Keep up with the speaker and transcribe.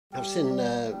I've seen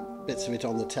bits of it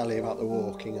on the telly about the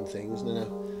walking and things, and then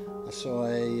I saw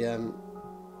a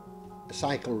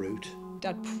cycle route.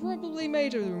 Dad probably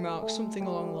made a remark something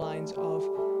along the lines of,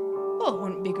 well, it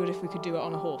wouldn't be good if we could do it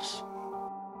on a horse.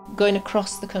 Going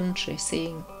across the country,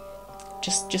 seeing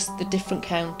just the different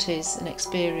counties and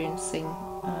experiencing,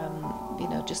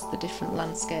 just the different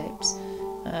landscapes,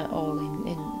 all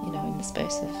in the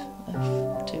space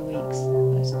of 2 weeks.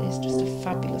 It's just a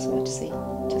fabulous way to see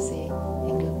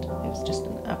England. It was just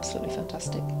an absolutely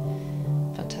fantastic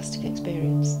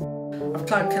experience. I've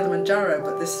climbed Kilimanjaro,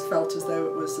 but this felt as though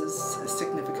it was as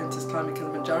significant as climbing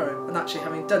Kilimanjaro. And actually,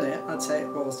 having done it, I'd say it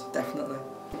was, definitely.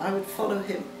 I would follow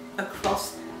him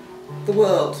across the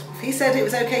world. If he said it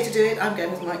was okay to do it, I'm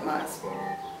going with Mike Myers.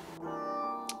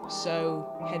 So,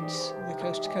 hence, the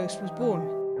Coast to Coast was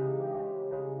born.